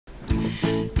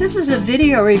This is a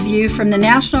video review from the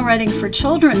National Writing for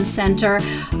Children Center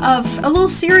of a little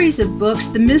series of books,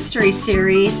 the mystery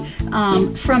series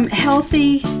from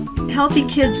Healthy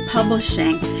Kids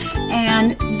Publishing.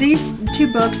 And these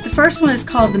two books, the first one is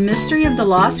called The Mystery of the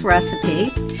Lost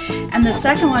Recipe, and the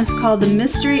second one is called The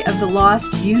Mystery of the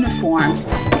Lost Uniforms.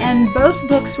 And both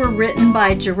books were written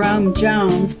by Jerome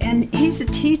Jones, and he's a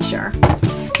teacher.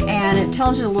 And it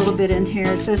tells you a little bit in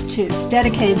here. It says it's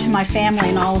dedicated to my family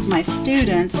and all of my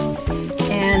students.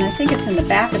 And I think it's in the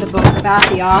back of the book about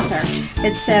the author.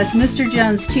 It says, Mr.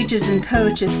 Jones teaches and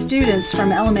coaches students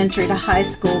from elementary to high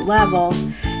school levels.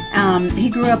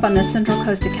 He grew up on the central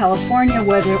coast of California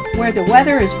where the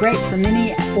weather is great for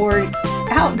many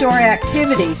outdoor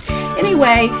activities.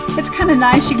 Anyway, it's kind of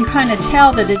nice. You can kind of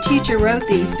tell that a teacher wrote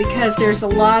these because there's a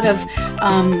lot of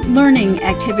learning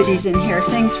activities in here,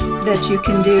 things that you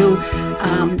can do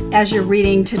as you're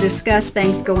reading to discuss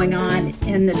things going on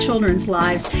in the children's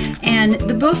lives. And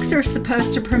the books are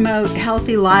supposed to promote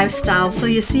healthy lifestyles. So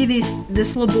you see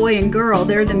this little boy and girl,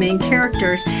 they're the main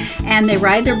characters, and they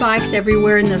ride their bikes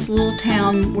everywhere in this little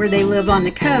town where they live on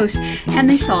the coast, and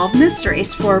they solve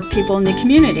mysteries for people in the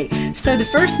community. So the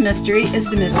first mystery is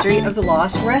the mystery of the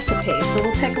lost recipe. So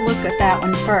we'll take a look at that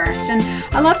one first. And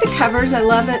I love the covers. I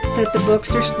love it that the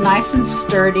books are nice and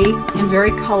sturdy and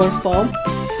very colorful.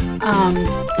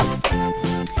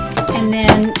 And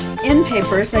then end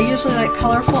papers. I usually like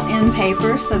colorful end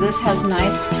papers, so this has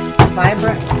nice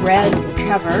vibrant red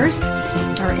covers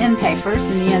or end papers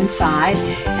in the inside.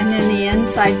 And then the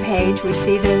inside page, we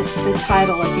see the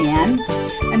title again.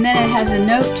 And then it has a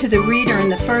note to the reader in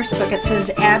the first book. It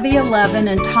says, Abby 11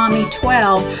 and Tommy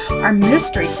 12 are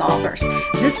mystery solvers.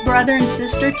 This brother and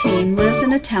sister team lives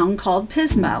in a town called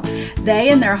Pismo. They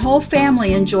and their whole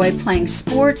family enjoy playing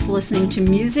sports, listening to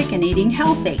music, and eating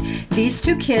healthy. These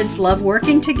two kids love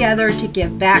working together to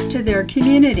give back to their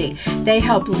community. They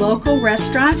help local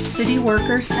restaurants, city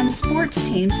workers, and sports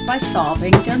teams by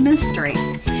solving their mysteries.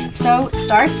 So it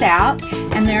starts out,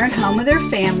 and they're at home with their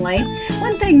family.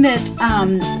 One thing that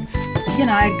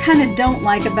I kind of don't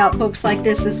like about books like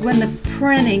this is when the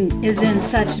printing is in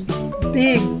such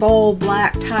big, bold,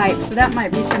 black type. So that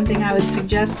might be something I would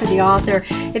suggest to the author.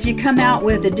 If you come out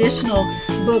with additional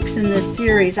books in this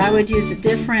series, I would use a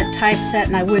different typeset,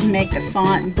 and I wouldn't make the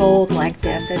font bold like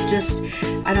this. It just,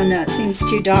 I don't know, it seems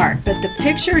too dark. But the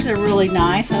pictures are really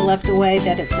nice. I love the way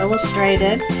that it's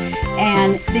illustrated.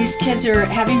 And these kids are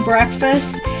having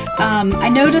breakfast. I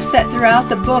noticed that throughout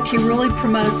the book he really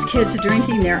promotes kids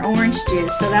drinking their orange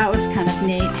juice, so that was kind of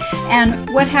neat. And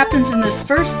what happens in this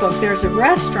first book, there's a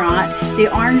restaurant,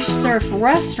 the Orange Surf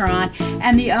restaurant,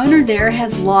 and the owner there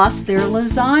has lost their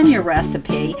lasagna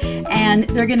recipe, and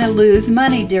they're going to lose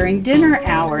money during dinner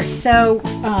hours. So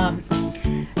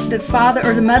the father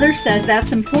or the mother says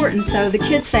that's important, so the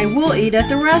kids say, we'll eat at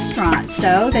the restaurant.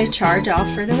 So they charge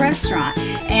off for the restaurant.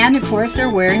 And of course they're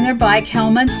wearing their bike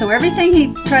helmets, so everything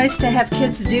he tries to have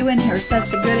kids do in here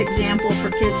sets a good example for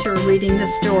kids who are reading the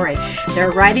story.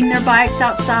 They're riding their bikes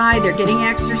outside, they're getting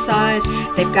exercise,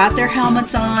 they've got their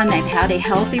helmets on, they've had a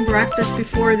healthy breakfast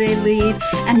before they leave,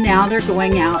 and now they're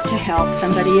going out to help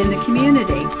somebody in the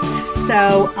community.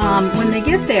 So when they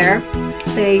get there,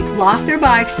 they lock their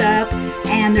bikes up,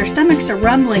 and their stomachs are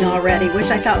rumbling already,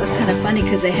 which I thought was kind of funny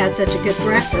because they had such a good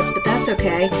breakfast, but that's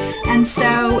okay. And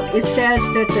so it says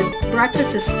that the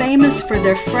breakfast is famous for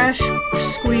their fresh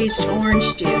squeezed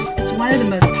orange juice. It's one of the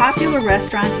most popular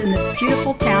restaurants in the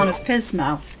beautiful town of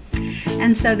Pismo.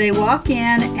 And so they walk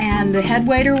in, and the head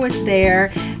waiter was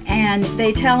there, and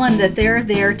they tell him that they're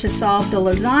there to solve the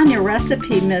lasagna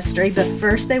recipe mystery, but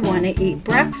first they want to eat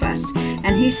breakfast.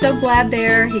 And he's so glad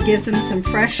there. He gives them some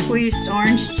fresh squeezed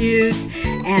orange juice,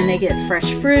 and they get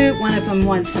fresh fruit. One of them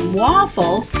wants some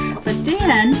waffles. But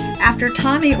then, after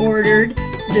Tommy ordered,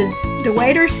 the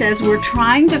waiter says, we're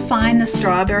trying to find the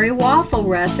strawberry waffle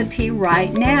recipe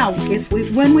right now.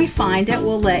 When we find it,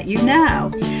 we'll let you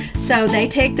know. So they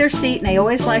take their seat, and they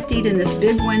always like to eat in this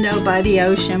big window by the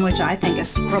ocean, which I think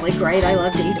is really great. I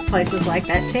love to eat at places like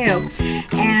that too.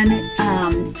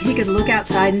 And he could look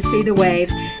outside and see the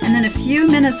waves. And then a few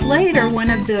minutes later, one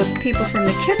of the people from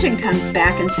the kitchen comes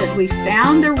back and said, we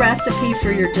found the recipe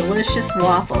for your delicious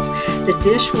waffles. The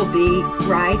dish will be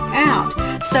right out.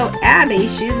 So Abby,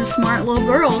 she's a smart little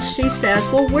girl, she says,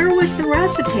 well, where was the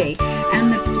recipe?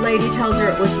 And the lady tells her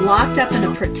it was locked up in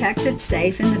a protected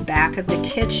safe in the back of the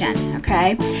kitchen.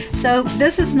 Okay, so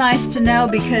this is nice to know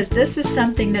because this is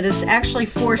something that is actually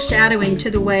foreshadowing to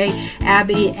the way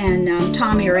Abby and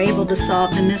Tommy are able to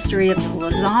solve the mystery of the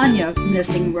lasagna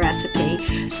missing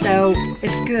recipe. So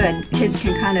it's good. Kids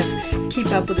can kind of keep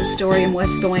up with the story and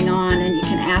what's going on, and you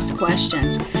can ask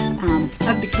questions.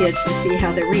 of the kids to see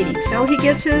how they're reading. So he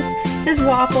gets his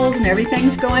waffles and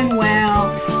everything's going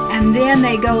well. And then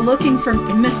they go looking for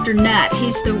Mr. Nut.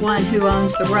 He's the one who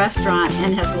owns the restaurant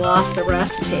and has lost the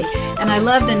recipe. And I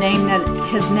love the name that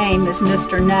his name is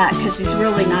Mr. Nut, because he's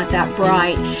really not that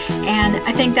bright. And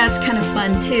I think that's kind of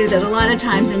fun too, that a lot of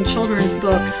times in children's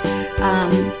books,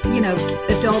 you know,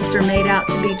 adults are made out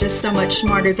to be just so much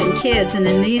smarter than kids. And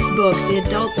in these books, the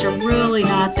adults are really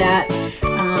not that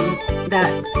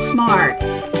smart,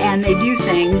 and they do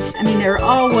things, I mean, they're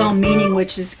all well-meaning,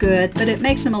 which is good, but it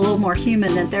makes them a little more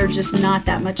human, that they're just not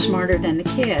that much smarter than the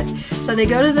kids. So they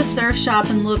go to the surf shop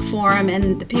and look for him,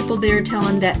 and the people there tell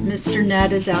him that Mr.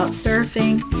 Nut is out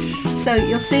surfing. So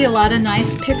you'll see a lot of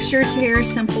nice pictures here,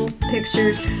 simple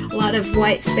pictures, a lot of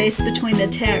white space between the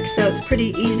text, so it's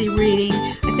pretty easy reading.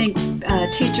 I think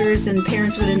teachers and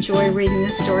parents would enjoy reading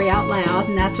this story out loud,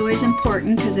 and that's always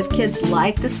important, because if kids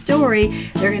like the story,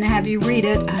 they're going to have you read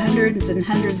it hundreds and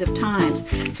hundreds of times.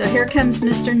 So here comes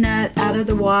Mr. Nut out of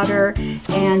the water,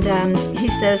 and he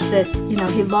says that, you know,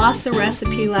 he lost the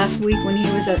recipe last week when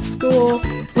he was at school,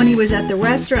 when he was at the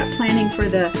restaurant planning for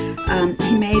the,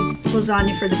 he made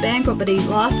lasagna for the banquet, but he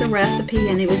lost the recipe,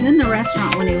 and he was in the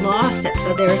restaurant when he lost it.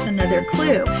 So there's another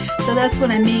clue. So that's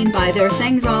what I mean by there are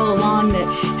things all along that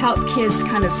help kids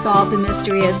kind of solve the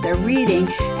mystery as they're reading,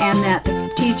 and that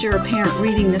the teacher or parent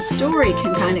reading the story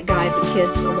can kind of guide the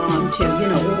kids along to, you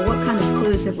know, well, what kind of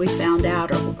clues have we found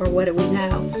out, or what do we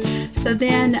know? So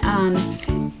then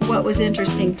what was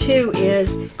interesting too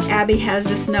is Abby has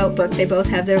this notebook. They both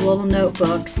have their little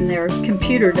notebooks, and their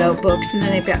computer notebooks, and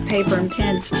then they've got paper and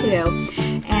pens too.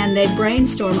 And they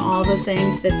brainstorm all the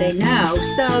things that they know.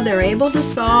 So they're able to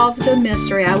solve the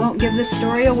mystery. I won't give the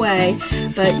story away,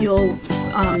 but you'll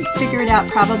figure it out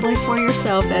probably for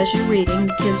yourself as you're reading.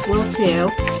 The kids will too.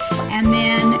 And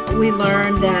then we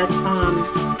learn that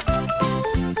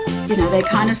you know, they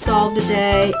kind of solve the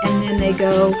day, and then they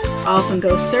go off and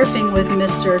go surfing with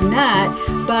Mr.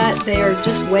 Nut, but they're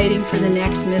just waiting for the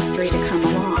next mystery to come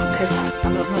along, because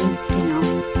some of them, you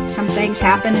know, some things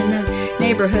happen in the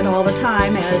neighborhood all the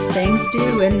time, as things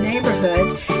do in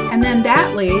neighborhoods. And then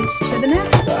that leads to the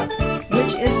next book,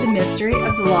 which is the mystery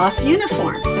of the lost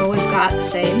uniform. So we've got the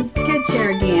same kids here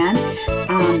again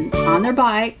on their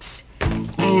bikes,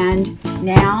 and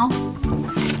now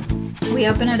we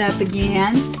open it up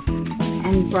again,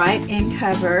 and bright ink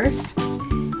covers.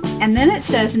 And then it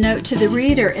says, note to the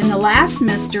reader, in the last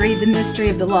mystery, the mystery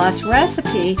of the lost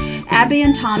recipe, Abby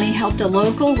and Tommy helped a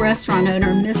local restaurant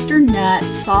owner, Mr. Nut,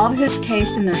 solve his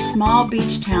case in their small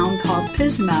beach town called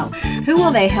Pismo. Who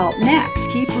will they help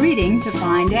next? Keep reading to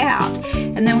find out.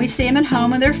 And then we see them at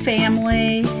home with their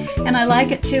family. And I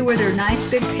like it too, where they're nice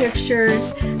big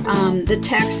pictures. The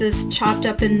text is chopped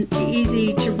up in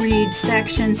easy to read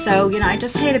sections. So, you know, I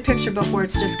just hate a picture book where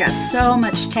it's just got so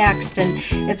much text and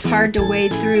it's hard to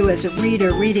wade through as a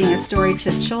reader reading a story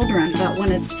to children. But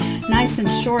when it's nice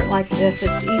and short like this,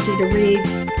 it's easy to read,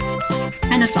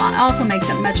 and it also makes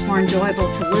it much more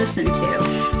enjoyable to listen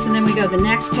to. So then we go to the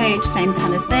next page, same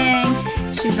kind of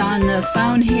thing. She's on the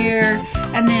phone here,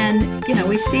 and then, you know,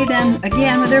 we see them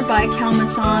again with their bike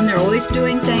helmets on. They're always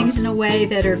doing things in a way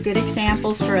that are good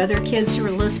examples for other kids who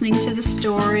are listening to the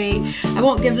story. I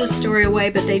won't give the story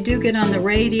away, but they do get on the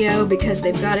radio because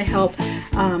they've got to help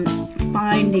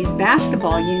find these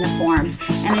basketball uniforms.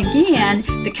 And again,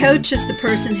 the coach is the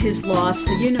person who's lost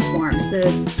the uniforms,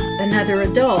 another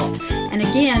adult. And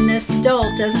again, this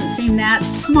adult doesn't seem that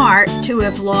smart to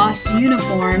have lost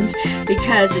uniforms,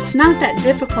 because it's not that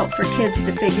difficult for kids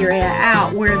to figure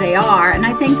out where they are. And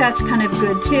I think that's kind of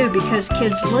good too, because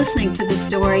kids listening to the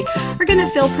story are going to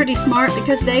feel pretty smart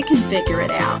because they can figure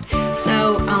it out.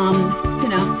 So, you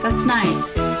know, that's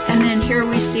nice. And then here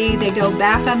we see they go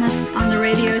back on the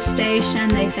radio station.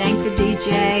 They thank the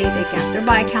DJ. They got their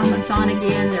bike helmets on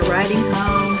again. They're riding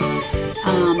home.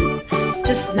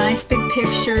 Just nice big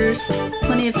pictures,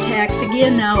 plenty of text.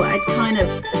 Again, though, I'd kind of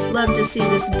love to see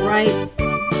this bright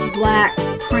black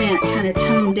print kind of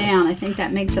toned down. I think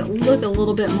that makes it look a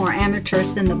little bit more amateurish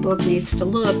than the book needs to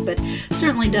look, but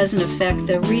certainly doesn't affect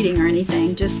the reading or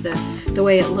anything, just the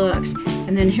way it looks.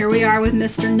 And then here we are with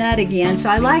Mr. Nut again. So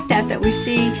I like that we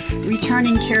see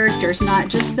returning characters, not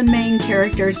just the main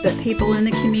characters, but people in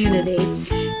the community.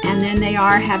 And then they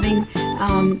are having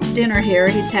dinner here.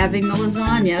 He's having the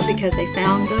lasagna because they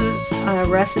found the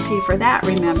recipe for that,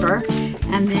 remember.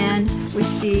 And then we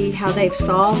see how they've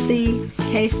solved the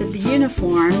case of the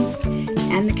uniforms,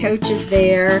 and the coach is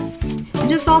there. And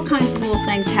just all kinds of little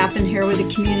things happen here with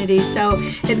the community. So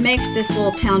it makes this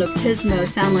little town of Pismo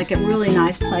sound like a really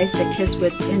nice place that kids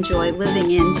would enjoy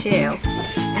living in too.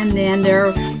 and then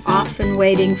they're off and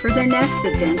waiting for their next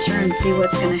adventure and see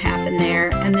what's going to happen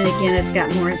there. And then again, it's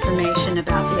got more information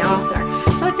about the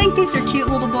author. So I think these are cute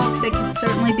little books. They can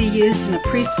certainly be used in a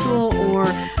preschool or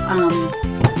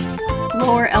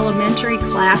lower elementary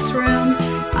classroom.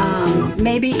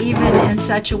 Maybe even in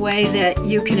such a way that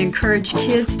you can encourage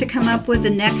kids to come up with the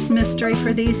next mystery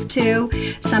for these two,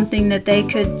 something that they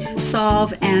could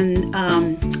solve. And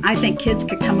I think kids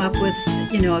could come up with,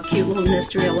 you know, a cute little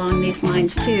mystery along these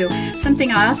lines too.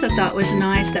 Something I also thought was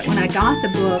nice, that when I got the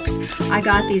books, I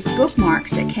got these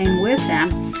bookmarks that came with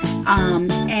them.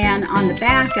 And on the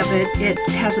back of it, it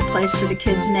has a place for the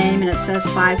kid's name, and it says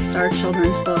 5-star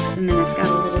children's books, and then it's got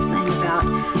a little thing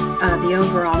about the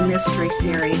overall mystery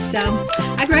series. So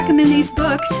I'd recommend these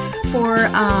books for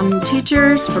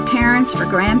teachers, for parents, for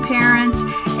grandparents,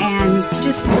 and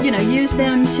just, you know, use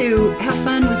them to have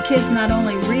fun with kids, not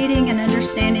only reading and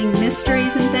understanding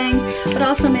mysteries and things, but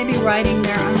also maybe writing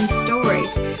their own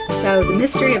stories. So the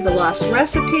Mystery of the Lost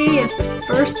Recipe is the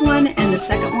first one, and the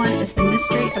second one is the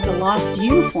Mystery of the Lost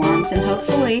Uniforms, and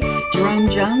hopefully Jerome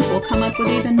Jones will come up with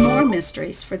even more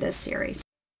mysteries for this series.